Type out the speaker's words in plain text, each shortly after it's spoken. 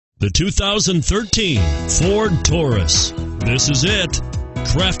The 2013 Ford Taurus. This is it.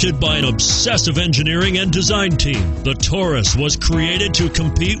 Crafted by an obsessive engineering and design team, the Taurus was created to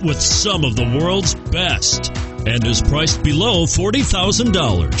compete with some of the world's best and is priced below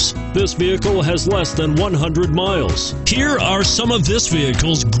 $40,000. This vehicle has less than 100 miles. Here are some of this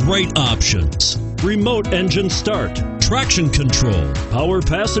vehicle's great options: remote engine start, traction control, power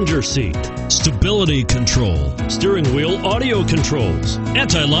passenger seat, stability control, steering wheel audio controls,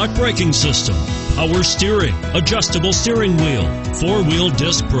 anti-lock braking system, power steering, adjustable steering wheel, four-wheel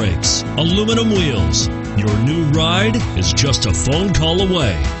disc brakes, aluminum wheels. Your new ride is just a phone call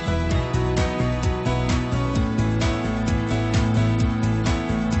away.